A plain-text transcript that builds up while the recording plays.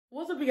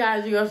What's up, you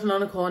guys? You guys know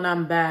Nicole, and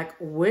I'm back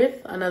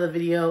with another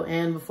video.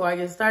 And before I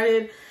get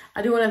started,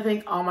 I do want to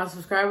thank all my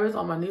subscribers,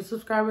 all my new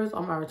subscribers,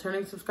 all my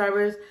returning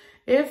subscribers.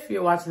 If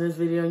you're watching this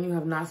video and you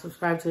have not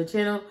subscribed to the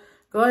channel,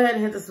 go ahead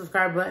and hit the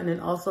subscribe button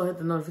and also hit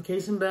the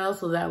notification bell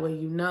so that way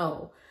you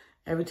know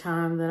every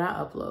time that I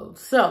upload.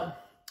 So,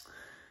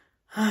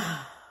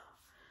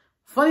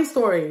 funny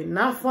story,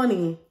 not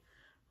funny,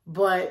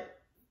 but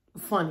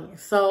funny.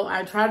 So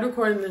I tried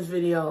recording this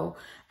video.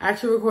 I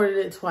actually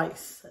recorded it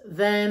twice.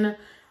 Then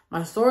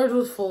my storage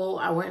was full.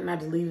 I went and I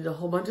deleted a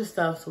whole bunch of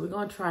stuff. So we're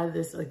going to try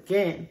this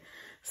again.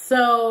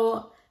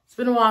 So it's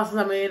been a while since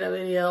I made a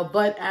video,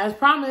 but as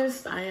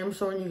promised, I am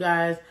showing you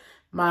guys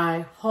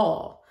my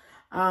haul.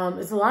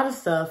 It's a lot of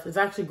stuff. It's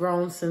actually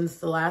grown since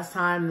the last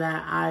time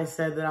that I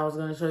said that I was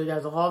going to show you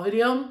guys a haul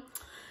video.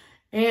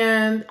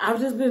 And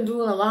I've just been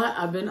doing a lot.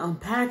 I've been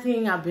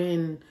unpacking. I've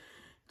been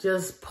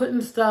just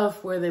putting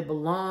stuff where they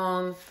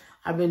belong.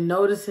 I've been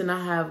noticing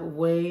I have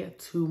way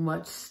too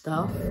much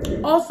stuff.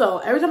 Also,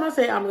 every time I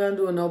say I'm gonna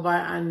do a no buy,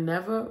 I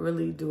never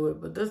really do it.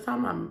 But this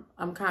time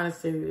I'm kind of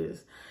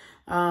serious.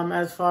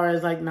 As far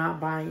as like not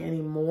buying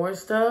any more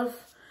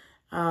stuff.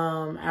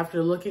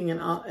 After looking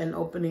and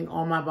opening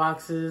all my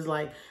boxes,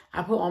 like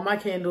I put all my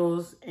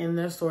candles in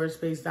their storage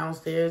space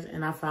downstairs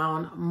and I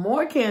found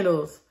more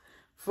candles,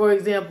 for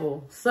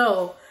example.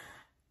 So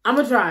I'm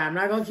gonna try. I'm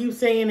not gonna keep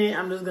saying it.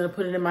 I'm just gonna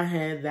put it in my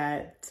head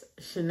that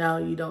Chanel,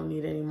 you don't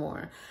need any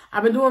more.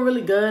 I've been doing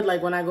really good.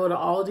 Like when I go to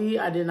Aldi,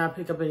 I did not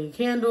pick up any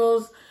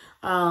candles.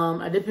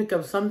 I did pick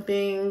up some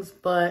things,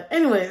 but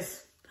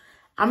anyways,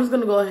 I'm just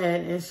gonna go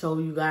ahead and show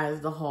you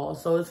guys the haul.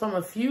 So it's from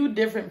a few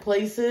different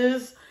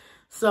places.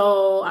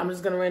 So I'm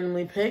just gonna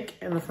randomly pick,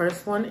 and the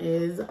first one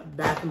is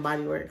Bath and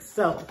Body Works.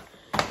 So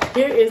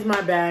here is my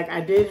bag.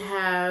 I did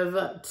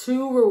have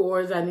 2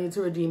 rewards I need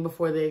to redeem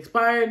before they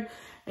expired.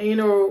 And you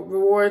know,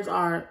 rewards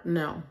are,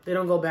 no, they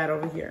don't go bad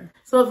over here.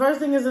 So the first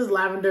thing is this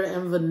lavender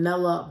and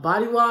vanilla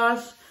body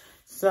wash.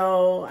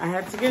 So I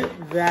had to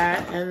get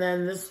that. And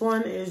then this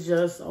one is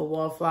just a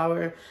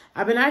wallflower.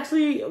 I've been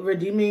actually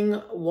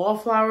redeeming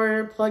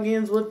wallflower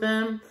plugins with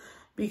them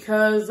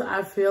because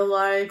I feel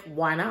like,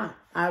 why not?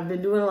 I've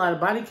been doing a lot of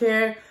body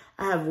care.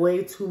 I have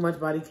way too much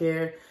body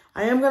care.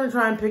 I am going to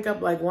try and pick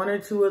up like 1 or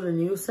 2 of the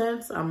new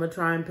scents. I'm going to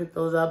try and pick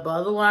those up. But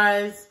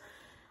otherwise,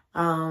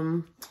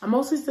 I'm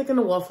mostly sticking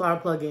to wallflower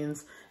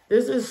plugins.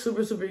 This is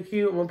super, super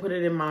cute. I'm gonna put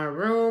it in my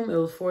room. It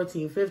was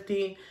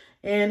 $14.50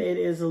 and it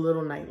is a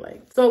little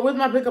nightlight. So with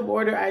my pickup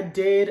order, I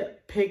did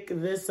pick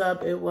this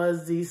up. It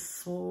was the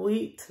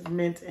Sweet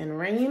Mint and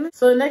Rain.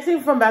 So the next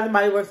thing from Bath &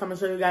 Body Works I'm gonna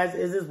show you guys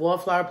is this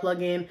wallflower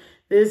plugin.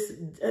 This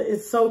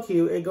is so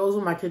cute. It goes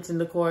with my kitchen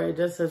decor. It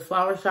just says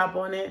flower shop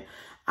on it.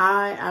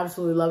 I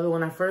absolutely love it.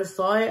 When I first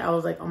saw it, I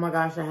was like, oh my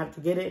gosh, I have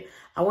to get it.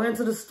 I went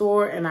into the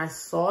store and I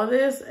saw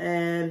this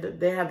and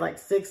they had like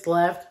 6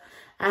 left.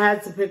 I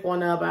had to pick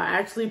one up. I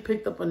actually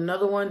picked up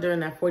another one during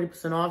that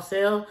 40% off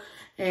sale.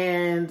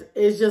 And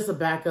it's just a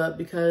backup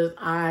because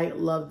I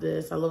love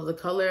this. I love the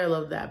color. I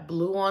love that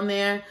blue on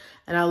there.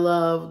 And I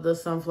love the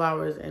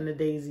sunflowers and the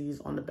daisies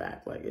on the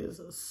back. Like,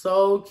 it's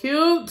so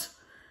cute.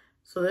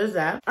 So there's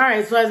that. All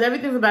right, so as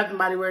everything for Bath &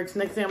 Body Works,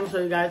 next thing I'm gonna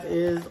show you guys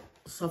is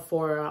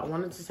Sephora. I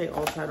wanted to say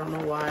Ulta, I don't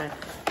know why,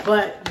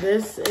 but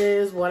this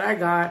is what I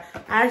got.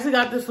 I actually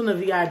got this from the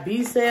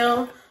VIB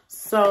sale,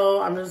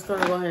 so I'm just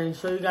gonna go ahead and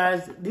show you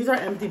guys. These are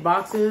empty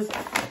boxes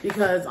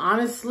because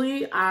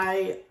honestly,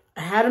 I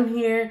had them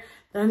here.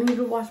 Then I needed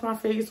to wash my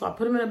face, so I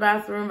put them in the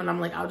bathroom, and I'm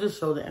like, I'll just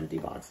show the empty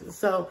boxes.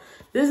 So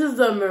this is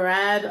the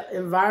Murad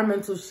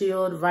Environmental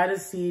Shield Vita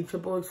C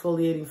Triple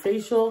Exfoliating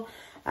Facial.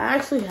 I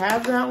actually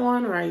have that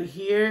one right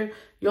here.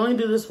 You only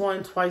do this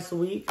one twice a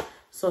week.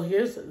 So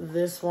here's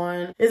this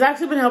one. It's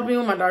actually been helping me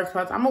with my dark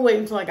spots. I'm gonna wait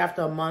until like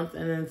after a month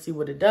and then see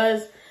what it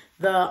does.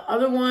 The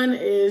other one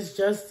is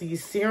just the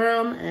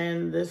serum,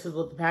 and this is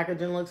what the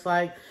packaging looks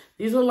like.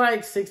 These are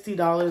like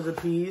 $60 a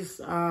piece,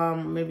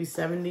 maybe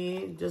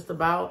 70, just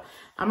about.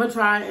 I'm gonna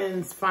try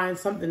and find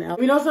something else.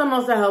 If you know something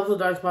else that helps with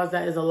dark spots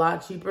that is a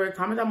lot cheaper,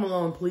 comment down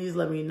below and please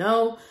let me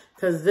know.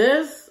 Because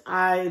this,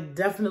 I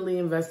definitely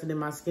invested in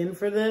my skin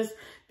for this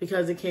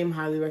because it came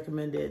highly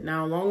recommended.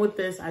 Now, along with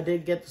this, I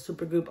did get the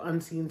Supergoop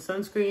Unseen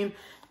Sunscreen.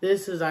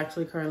 This is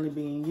actually currently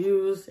being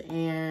used,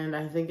 and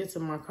I think it's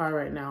in my car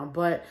right now.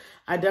 But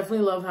I definitely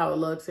love how it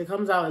looks. It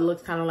comes out, it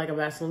looks kind of like a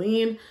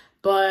Vaseline,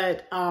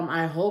 but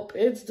I hope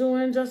it's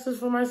doing justice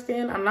for my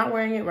skin. I'm not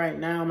wearing it right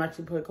now. I'm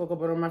actually putting cocoa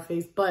butter on my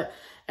face, but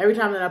every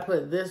time that I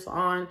put this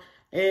on,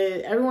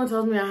 everyone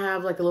tells me I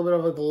have like a little bit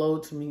of a glow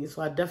to me.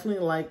 So I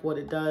definitely like what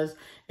it does.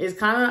 It's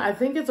kind of, I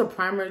think it's a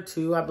primer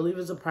too. I believe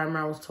it's a primer.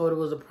 I was told it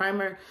was a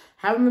primer.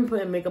 Haven't been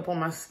putting makeup on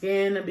my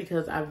skin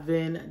because I've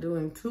been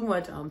doing too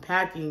much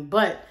unpacking.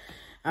 But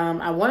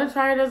I want to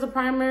try it as a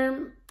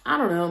primer. I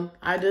don't know.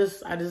 I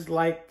just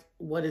like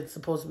what it's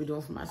supposed to be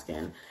doing for my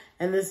skin.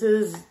 And this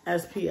is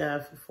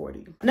SPF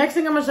 40. Next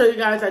thing I'm gonna show you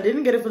guys, I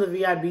didn't get it for the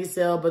VIB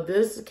sale, but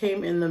this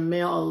came in the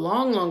mail a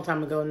long, long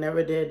time ago.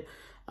 Never did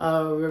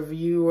a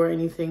review or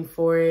anything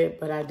for it,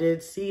 but I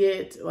did see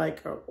it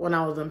like when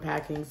I was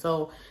unpacking.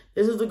 So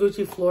this is the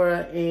Gucci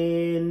Flora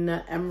in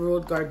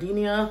Emerald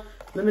Gardenia,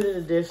 limited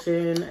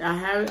edition.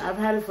 I've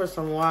had it for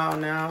some while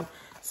now.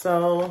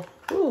 So,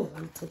 ooh,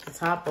 I took the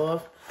top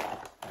off.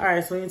 All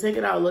right, so when you take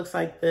it out, it looks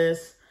like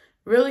this.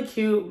 Really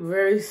cute,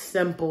 very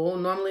simple.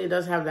 Normally it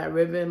does have that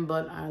ribbon,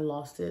 but I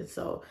lost it.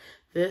 So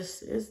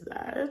this is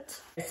that.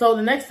 So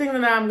the next thing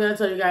that I'm going to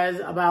tell you guys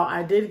about,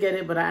 I did get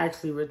it, but I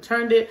actually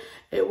returned it.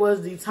 It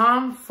was the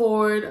Tom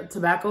Ford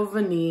Tobacco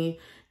Vanille,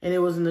 and it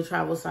was in the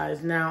travel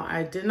size. Now,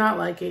 I did not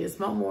like it. It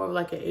smelled more of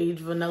like an aged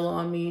vanilla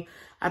on me.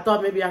 I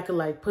thought maybe I could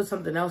like put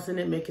something else in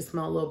it, make it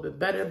smell a little bit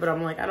better, but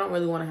I'm like, I don't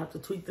really want to have to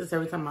tweak this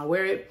every time I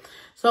wear it.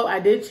 So I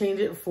did change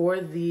it for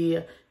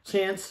the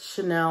Chance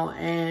Chanel,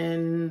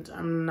 and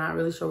I'm not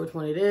really sure which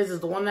one it is.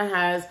 It's the one that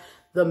has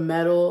the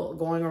metal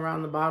going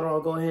around the bottle.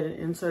 I'll go ahead and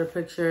insert a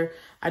picture.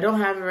 I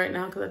don't have it right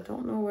now because I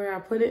don't know where I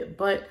put it,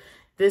 but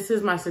this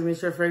is my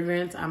signature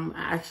fragrance. I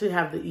actually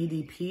have the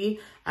EDP.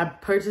 I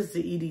purchased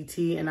the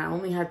EDT and I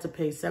only had to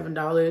pay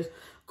 $7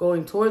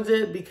 going towards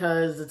it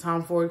because the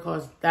Tom Ford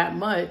cost that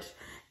much.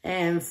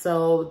 And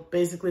so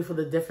basically for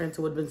the difference,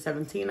 it would have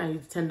been $17. I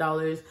used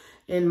 $10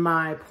 in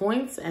my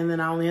points, and then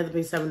I only had to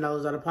pay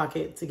 $7 out of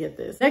pocket to get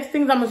this. Next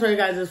things I'm gonna show you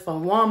guys is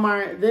from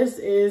Walmart. This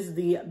is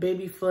the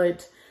Baby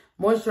Foot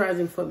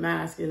moisturizing foot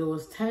mask. It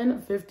was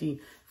 $10.50.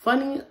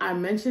 Funny, I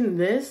mentioned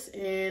this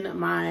in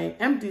my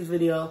empties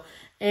video,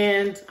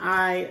 and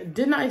I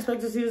did not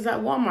expect to see this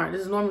at Walmart.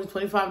 This is normally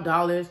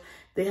 $25.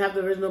 They have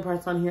the original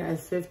price on here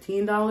as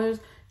 $15,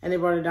 and they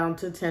brought it down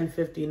to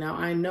 $10.50. Now,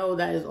 I know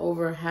that is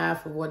over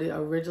half of what it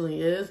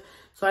originally is,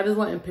 so I just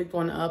went and picked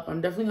one up.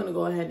 I'm definitely going to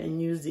go ahead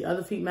and use the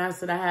other feet masks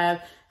that I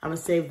have. I'm going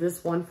to save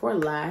this one for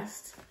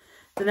last.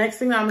 The next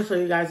thing that I'm going to show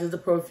you guys is the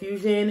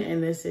Profusion,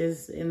 and this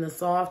is in the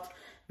soft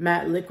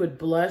matte liquid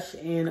blush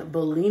in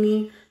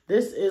Bellini.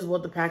 This is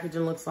what the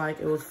packaging looks like.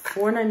 It was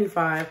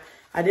 $4.95.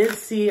 I did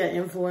see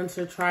an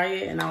influencer try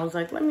it, and I was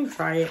like, let me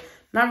try it.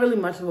 Not really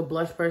much of a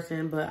blush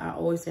person, but I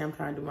always say I'm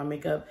trying to do my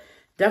makeup.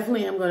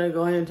 Definitely am going to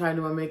go ahead and try to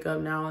do my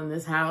makeup now in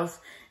this house.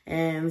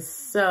 And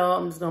so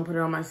I'm just going to put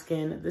it on my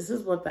skin. This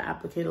is what the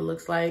applicator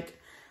looks like.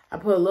 I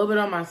put a little bit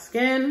on my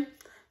skin.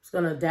 Just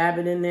going to dab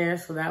it in there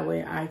so that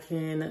way I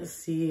can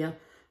see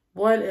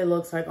what it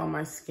looks like on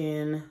my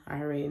skin. I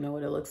already know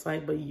what it looks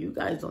like, but you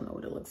guys don't know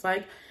what it looks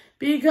like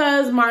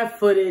because my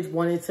footage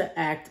wanted to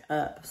act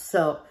up.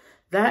 So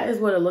that is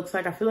what it looks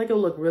like. I feel like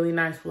it'll look really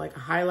nice with like a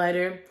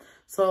highlighter.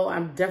 So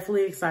I'm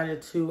definitely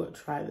excited to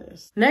try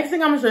this. Next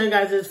thing I'm gonna show you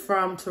guys is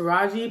from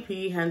Taraji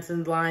P.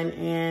 Henson's line,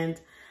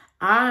 and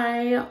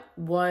I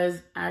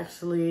was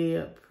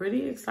actually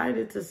pretty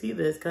excited to see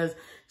this because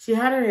she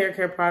had her hair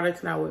care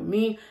products. Now with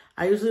me,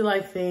 I usually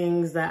like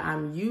things that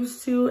I'm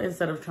used to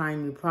instead of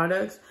trying new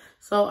products.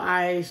 So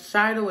I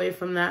shied away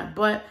from that.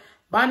 But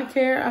body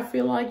care, I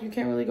feel like you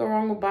can't really go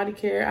wrong with body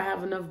care. I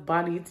have enough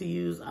body to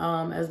use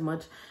as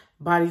much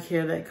body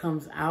care that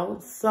comes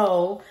out.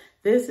 So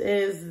this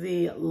is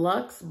the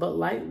Luxe but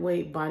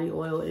lightweight body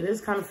oil. It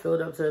is kind of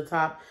filled up to the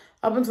top,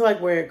 up until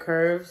like where it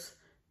curves.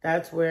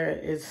 That's where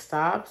it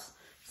stops.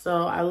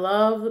 So I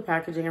love the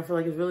packaging. I feel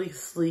like it's really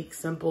sleek,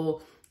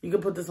 simple. You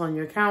can put this on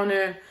your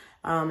counter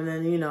and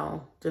then, you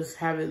know, just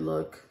have it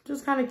look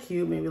just kind of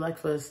cute, maybe like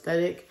for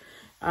aesthetic.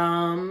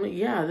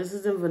 Yeah, this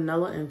is in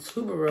vanilla and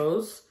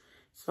tuberose.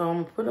 So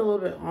I'm gonna put a little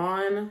bit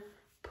on,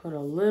 put a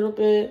little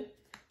bit.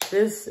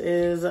 This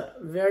is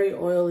very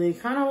oily,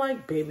 kind of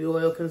like baby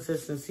oil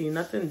consistency.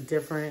 Nothing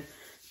different,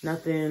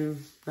 nothing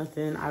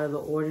out of the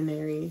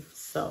ordinary.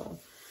 So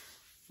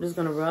I'm just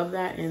gonna rub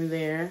that in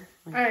there.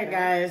 All right,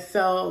 guys,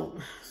 so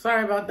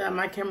sorry about that.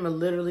 My camera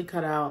literally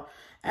cut out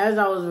as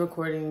I was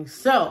recording.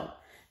 So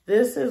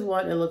this is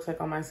what it looks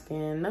like on my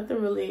skin.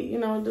 Nothing really, you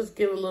know, just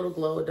give a little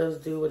glow. It does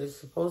do what it's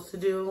supposed to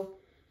do.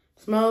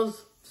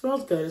 Smells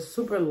good. It's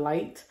super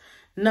light.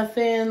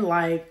 Nothing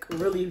like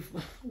really,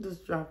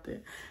 just dropped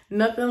it.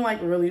 Nothing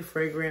like really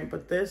fragrant,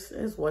 but this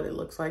is what it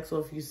looks like. So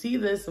if you see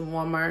this in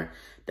Walmart,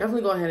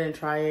 definitely go ahead and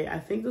try it. I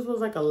think this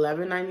was like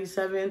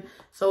 $11.97.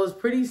 So it's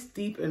pretty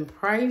steep in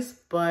price,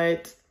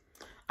 but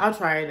I'll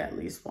try it at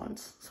least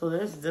once. So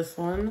there's this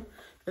one.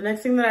 The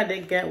next thing that I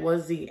did get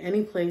was the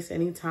Any Place,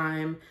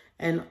 Anytime,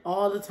 and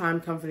All the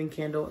Time Comforting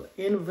Candle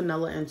in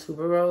vanilla and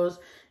tuberose.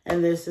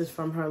 And this is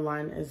from her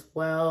line as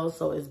well.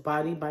 So it's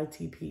Body by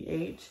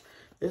TPH.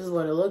 This is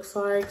what it looks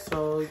like.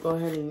 So go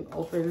ahead and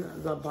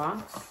open the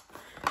box.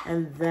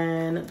 And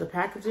then the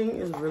packaging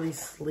is really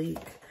sleek.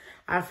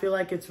 I feel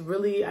like it's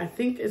really, I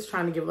think it's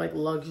trying to give like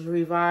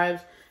luxury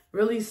vibes.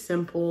 Really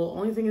simple.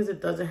 Only thing is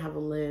it doesn't have a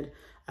lid.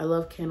 I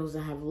love candles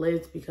that have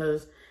lids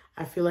because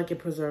I feel like it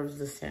preserves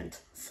the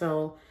scent.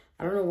 So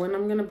I don't know when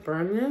I'm going to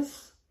burn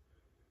this,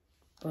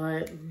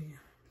 but I'm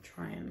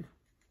trying.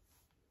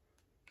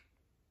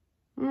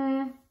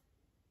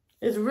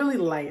 It's really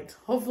light.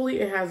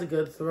 Hopefully it has a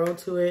good throw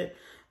to it.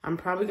 I'm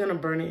probably going to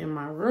burn it in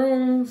my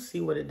room,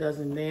 see what it does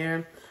in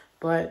there.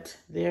 But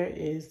there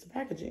is the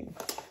packaging.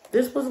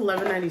 This was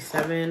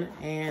 $11.97,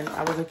 and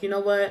I was like, you know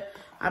what?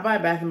 I buy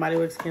Bath & Body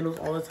Works candles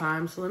all the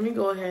time, so let me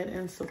go ahead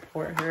and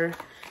support her.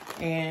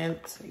 And,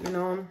 you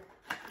know,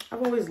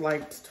 I've always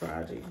liked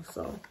Taraji,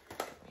 so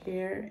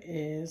here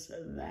is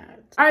that.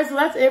 All right, so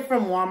that's it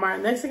from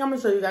Walmart. Next thing I'm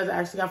gonna show you guys, I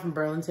actually got from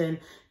Burlington.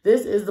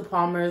 This is the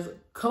Palmer's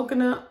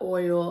Coconut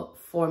Oil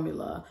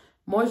Formula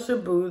Moisture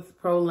Boost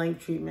Pro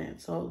Length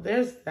Treatment. So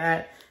there's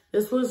that.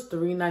 This was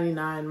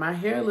 $3.99. My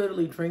hair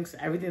literally drinks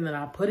everything that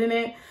I put in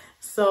it.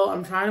 So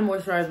I'm trying to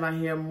moisturize my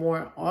hair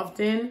more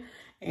often.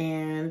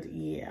 And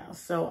yeah,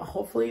 so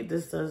hopefully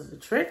this does the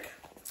trick.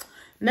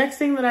 Next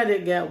thing that I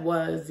did get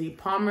was the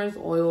Palmer's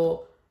Olive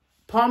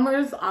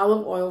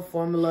Oil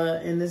Formula.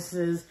 And this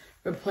is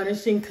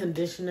replenishing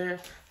conditioner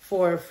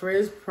for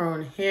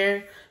frizz-prone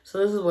hair. So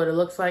this is what it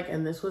looks like.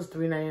 And this was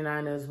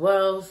 $3.99 as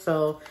well.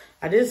 So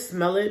I did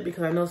smell it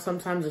because I know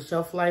sometimes the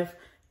shelf life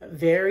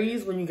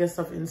varies when you get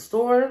stuff in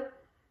store,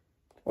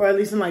 or at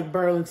least in like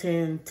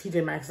Burlington,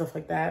 TJ Maxx, stuff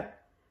like that.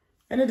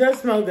 And it does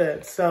smell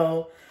good.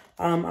 So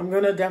I'm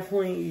gonna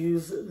definitely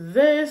use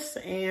this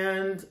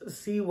and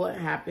see what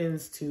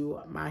happens to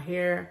my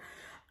hair.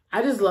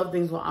 I just love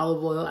things with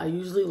olive oil. I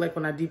usually, like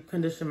when I deep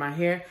condition my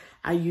hair,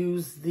 I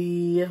use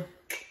the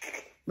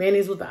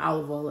mayonnaise with the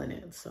olive oil in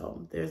it.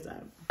 So there's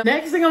that.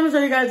 Next thing I'm gonna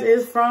show you guys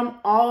is from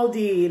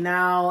Aldi.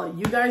 Now,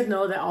 you guys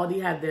know that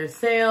Aldi had their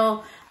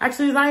sale.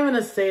 Actually, it's not even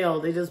a sale.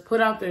 They just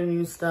put out their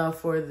new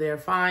stuff for their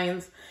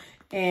finds.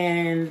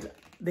 And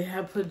they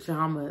have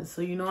pajamas.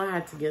 So you know I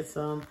had to get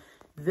some.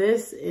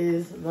 This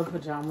is the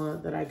pajama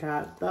that I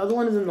got. The other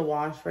one is in the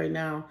wash right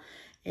now.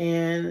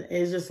 And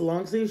it's just a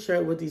long sleeve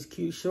shirt with these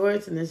cute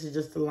shorts. And this is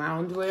just the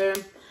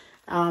loungewear.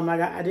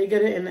 I did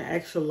get it in the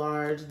extra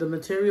large. The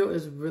material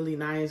is really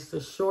nice.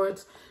 The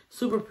shorts,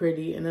 super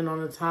pretty. And then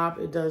on the top,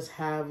 it does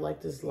have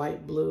like this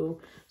light blue.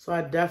 So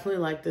I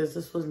definitely like this.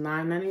 This was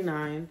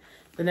 $9.99.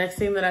 The next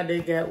thing that I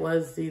did get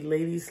was the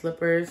lady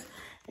slippers.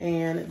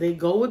 And they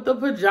go with the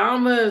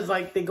pajamas.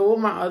 Like, they go with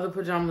my other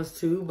pajamas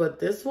too. But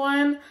this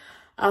one,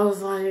 I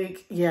was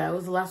like, yeah, it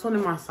was the last one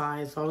in my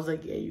size. So I was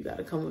like, yeah, you got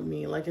to come with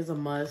me. Like, it's a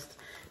must.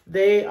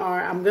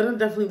 I'm going to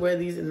definitely wear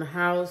these in the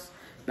house.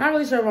 Not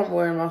really sure if I'm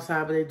wearing them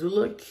outside, but they do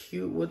look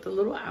cute with the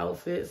little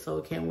outfit.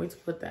 So can't wait to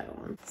put that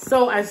on.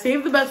 So I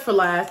saved the best for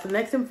last. The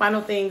next and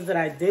final things that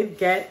I did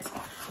get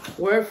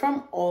were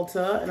from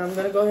Ulta. And I'm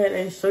going to go ahead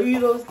and show you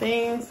those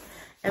things.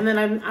 And then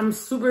I'm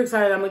super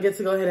excited. I'm going to get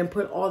to go ahead and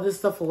put all this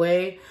stuff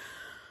away.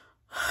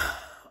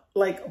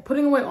 Like,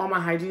 putting away all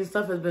my hygiene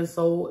stuff has been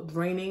so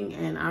draining.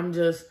 And I'm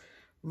just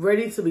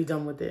ready to be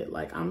done with it.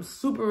 Like, I'm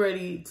super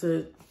ready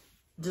to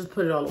just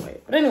put it all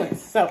away. But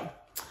anyways, so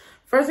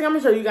first thing I'm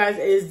going to show you guys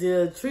is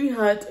the Tree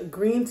Hut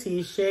Green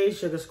Tea Shea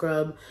Sugar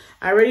Scrub.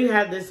 I already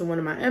had this in one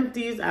of my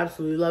empties. I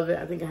absolutely love it.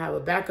 I think I have a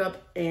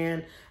backup.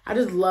 And I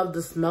just love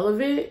the smell of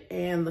it.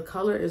 And the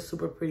color is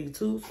super pretty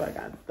too. So I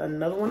got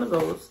another one of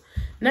those.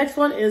 Next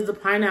one is the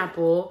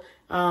Pineapple.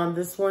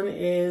 This one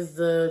is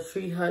the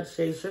Tree Hut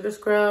Shea Sugar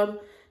Scrub.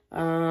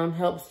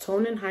 Helps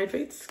tone and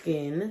hydrate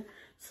skin.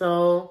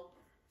 So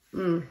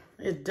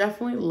it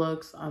definitely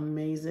looks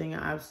amazing.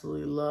 I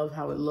absolutely love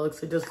how it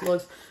looks. It just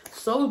looks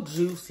so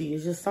juicy.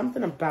 It's just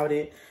something about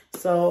it.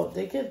 So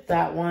they get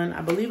that one.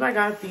 I believe I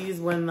got these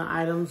when the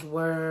items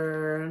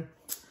were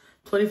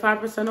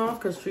 25% off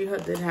because Tree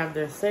Hut did have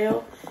their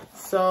sale.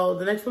 So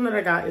the next one that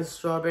I got is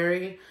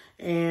Strawberry.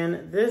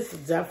 And this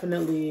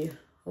definitely,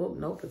 oh,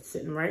 nope, it's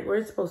sitting right where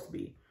it's supposed to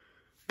be.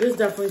 This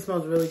definitely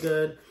smells really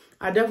good.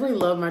 I definitely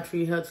love my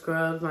Tree Hut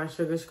scrubs, my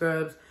sugar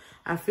scrubs.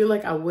 I feel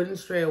like I wouldn't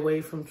stray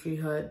away from Tree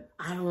Hut.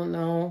 I don't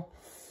know.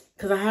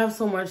 Because I have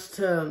so much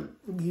to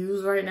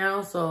use right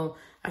now. So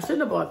I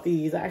shouldn't have bought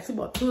these. I actually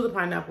bought 2 of the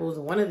pineapples,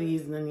 one of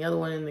these, and then the other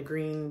one in the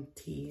green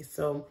tea.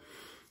 So,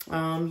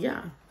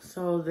 yeah.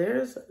 So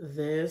there's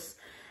this.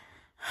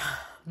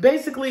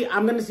 Basically,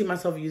 I'm going to see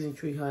myself using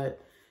Tree Hut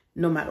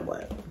no matter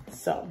what.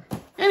 So,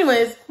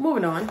 anyways,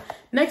 moving on.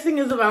 Next thing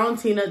is the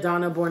Valentina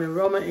Donna Born in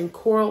Roma in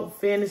Coral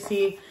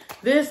Fantasy.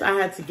 This I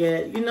had to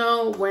get. You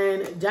know,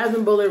 when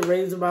Jasmine Bullard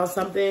raves about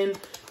something,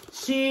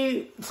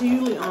 she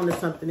usually owns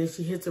something and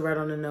she hits it right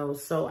on the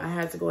nose. So I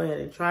had to go ahead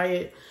and try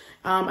it.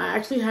 I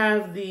actually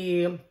have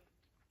the,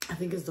 I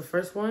think it's the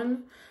first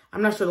one.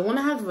 I'm not sure. The one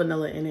that has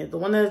vanilla in it. The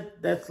one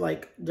that's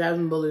like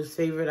Jasmine Bullard's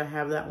favorite. I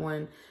have that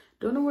one.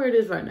 Don't know where it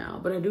is right now,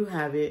 but I do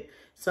have it.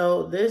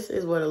 So this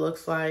is what it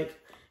looks like.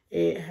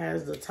 It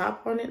has the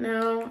top on it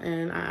now,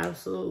 and I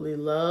absolutely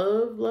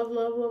love, love,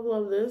 love, love,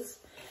 love this.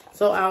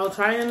 So I'll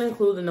try and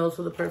include the notes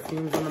of the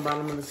perfumes on the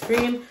bottom of the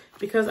screen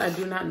because I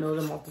do not know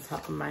them off the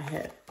top of my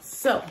head.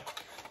 So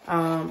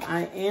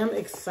I am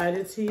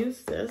excited to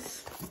use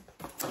this.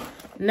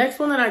 Next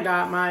one that I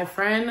got, my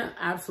friend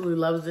absolutely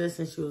loves this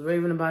and she was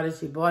raving about it.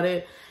 She bought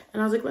it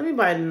and I was like, let me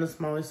buy it in the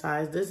smaller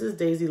size. This is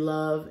Daisy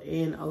Love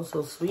in Oh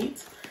So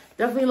Sweet.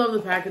 Definitely love the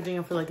packaging.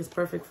 I feel like it's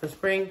perfect for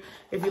spring.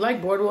 If you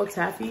like Boardwalk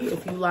Taffy,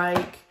 if you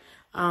like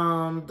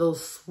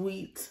those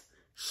sweet,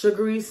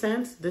 sugary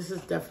scents, this is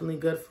definitely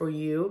good for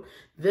you.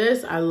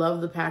 This, I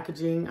love the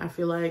packaging. I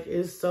feel like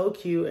it's so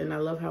cute and I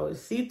love how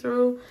it's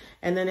see-through.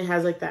 And then it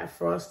has like that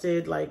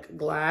frosted like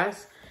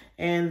glass.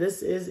 And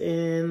this is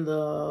in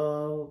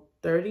the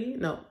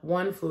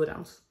 1 fluid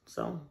ounce.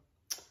 So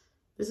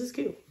this is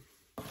cute.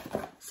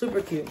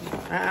 Super cute.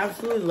 I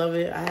absolutely love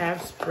it. I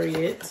have sprayed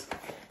it.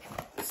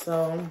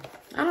 So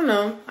I don't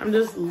know. I'm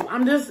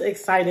just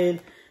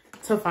excited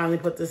to finally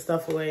put this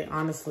stuff away,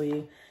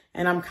 honestly.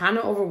 And I'm kind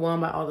of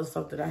overwhelmed by all the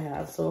stuff that I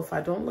have. So if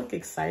I don't look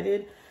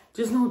excited,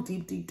 just know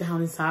deep, deep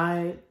down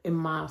inside, in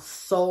my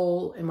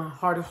soul, in my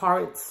heart of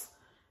hearts,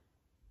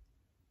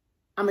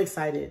 I'm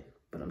excited,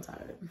 but I'm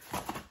tired.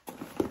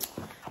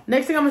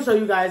 Next thing I'm gonna show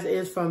you guys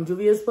is from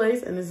Juvia's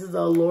Place, and this is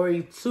the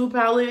Lori 2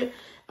 palette.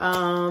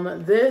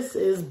 This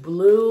is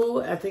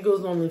blue. I think it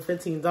was only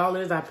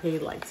 $15. I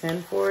paid like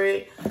 $10 for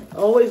it. I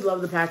always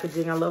love the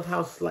packaging. I love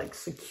how like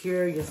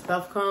secure your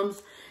stuff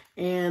comes.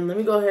 And let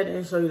me go ahead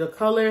and show you the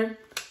color.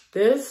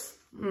 This,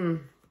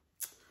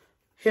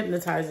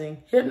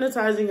 hypnotizing,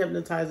 hypnotizing,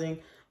 hypnotizing.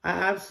 I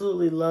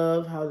absolutely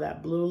love how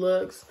that blue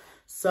looks.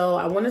 So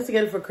I wanted to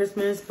get it for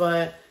Christmas,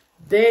 but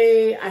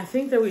I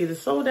think they were either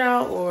sold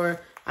out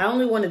or I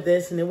only wanted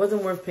this and it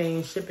wasn't worth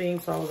paying shipping.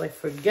 So I was like,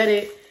 forget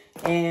it.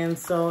 And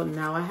so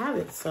now I have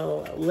it.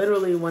 So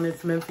literally when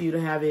it's meant for you to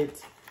have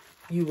it,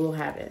 you will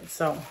have it.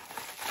 So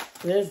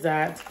there's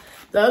that.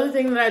 The other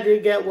thing that I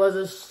did get was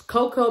a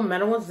Coco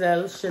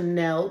Mademoiselle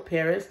Chanel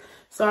Paris.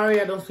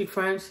 Sorry, I don't speak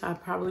French. I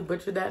probably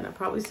butchered that and I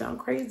probably sound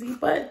crazy,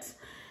 but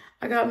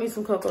I got me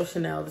some Coco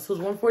Chanel. This was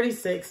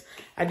 $146.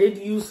 I did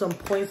use some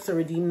points to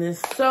redeem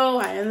this. So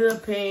I ended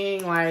up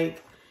paying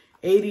like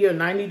 $80 or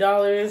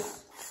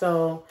 $90.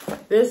 So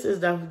this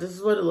is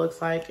what it looks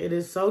like. It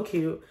is so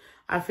cute.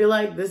 I feel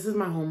like this is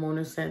my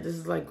homeowner scent. This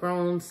is like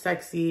grown,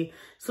 sexy.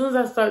 As soon as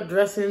I start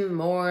dressing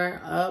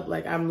more up,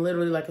 like I'm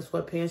literally like a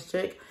sweatpants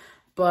chick.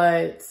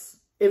 But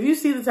if you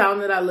see the town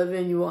that I live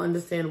in, you will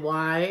understand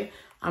why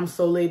I'm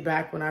so laid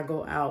back when I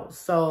go out.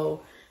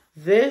 So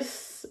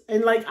this,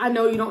 and like, I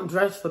know you don't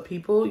dress for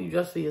people, you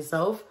dress for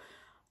yourself,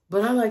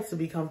 but I like to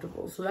be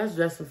comfortable. So that's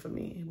dressing for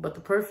me. But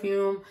the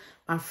perfume,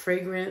 my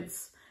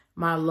fragrance,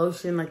 my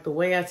lotion, like the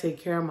way I take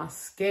care of my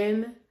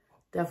skin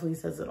definitely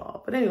says it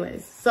all. But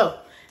anyways, so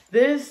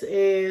this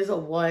is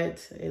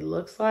what it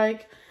looks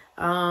like.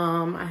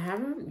 I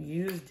haven't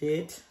used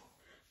it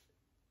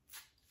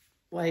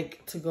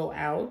like to go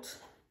out.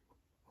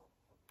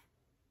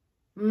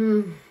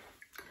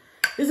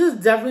 This is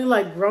definitely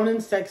like grown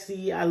and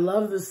sexy. I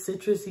love the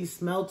citrusy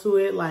smell to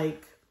it.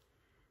 Like,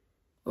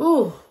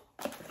 ooh,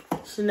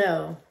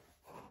 Chanel.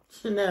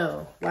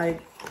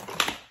 Like,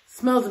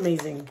 smells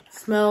amazing.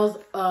 Smells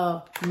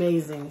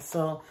amazing.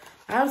 So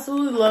I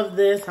absolutely love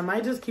this. I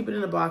might just keep it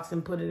in a box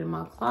and put it in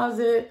my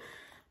closet.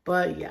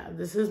 But yeah,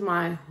 this is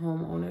my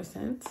homeowner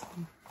scent.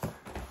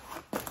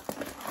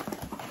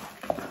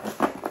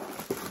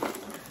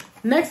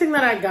 Next thing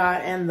that I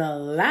got, and the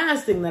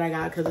last thing that I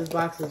got, because this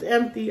box is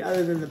empty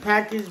other than the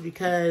package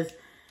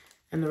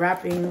and the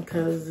wrapping,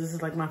 because this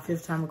is like my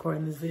 5th time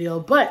recording this video.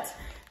 But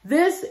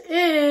this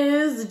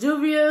is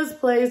Juvia's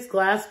Place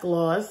Glass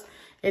Gloss,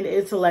 and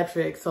it's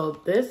electric. So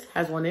this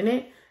has one in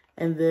it,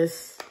 and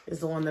this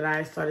is the one that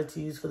I started to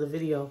use for the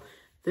video.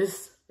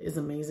 This is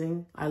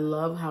amazing. I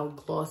love how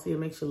glossy it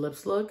makes your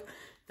lips look.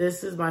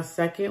 This is my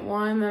 2nd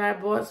one that I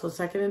bought, so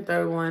 2nd and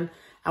 3rd one.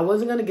 I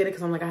wasn't going to get it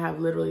because I'm like, I have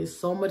literally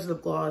so much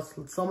lip gloss,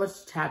 so much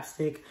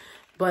chapstick.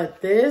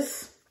 But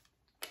this,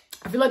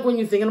 I feel like when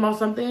you're thinking about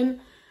something,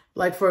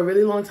 like for a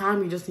really long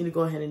time, you just need to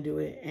go ahead and do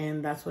it.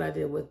 And that's what I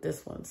did with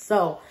this one.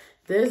 So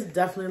this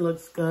definitely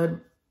looks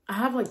good. I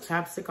have like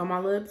chapstick on my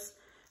lips,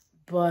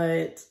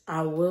 but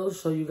I will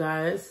show you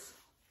guys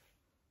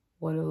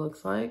what it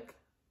looks like.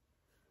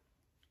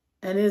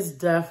 And it's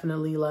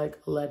definitely like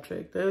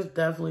electric. There's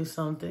definitely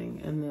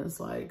something in this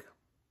like,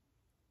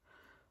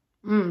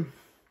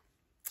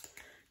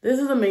 This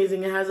is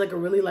amazing. It has like a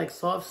really like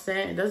soft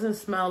scent. It doesn't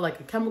smell like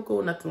a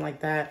chemical, nothing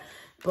like that.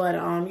 But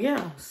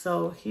yeah,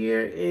 so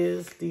here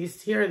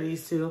are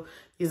these two.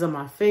 These are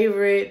my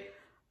favorite.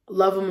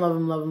 Love them, love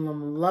them, love them, love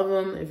them, love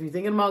them. If you're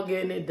thinking about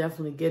getting it,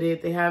 definitely get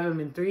it. They have them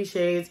in 3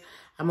 shades.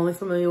 I'm only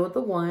familiar with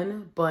the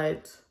one,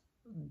 but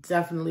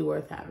definitely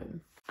worth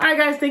having. All right,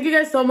 guys, thank you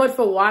guys so much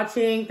for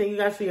watching. Thank you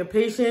guys for your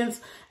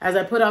patience as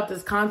I put out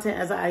this content,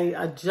 as I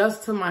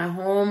adjust to my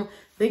home.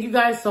 Thank you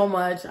guys so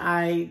much.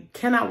 I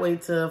cannot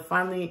wait to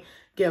finally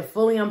get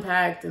fully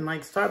unpacked and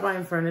like start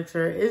buying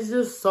furniture. It's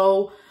just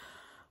so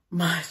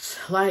much.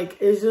 Like,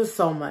 it's just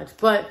so much.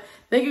 But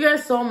thank you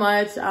guys so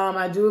much.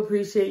 I do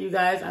appreciate you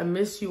guys. I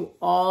miss you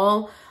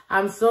all.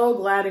 I'm so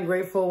glad and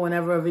grateful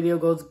whenever a video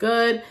goes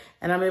good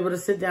and I'm able to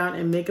sit down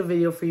and make a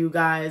video for you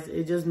guys.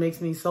 It just makes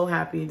me so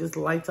happy. It just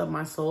lights up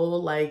my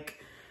soul.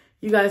 Like,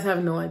 you guys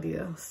have no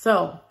idea.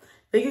 So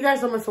thank you guys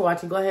so much for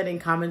watching. Go ahead and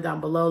comment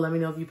down below. Let me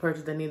know if you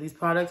purchased any of these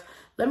products.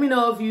 Let me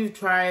know if you've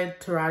tried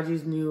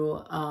Taraji's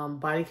new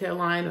body care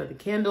line or the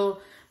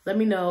candle. Let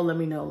me know, let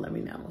me know, let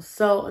me know.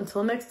 So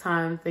until next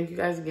time, thank you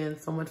guys again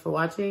so much for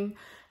watching.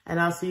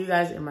 And I'll see you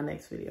guys in my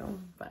next video.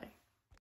 Bye.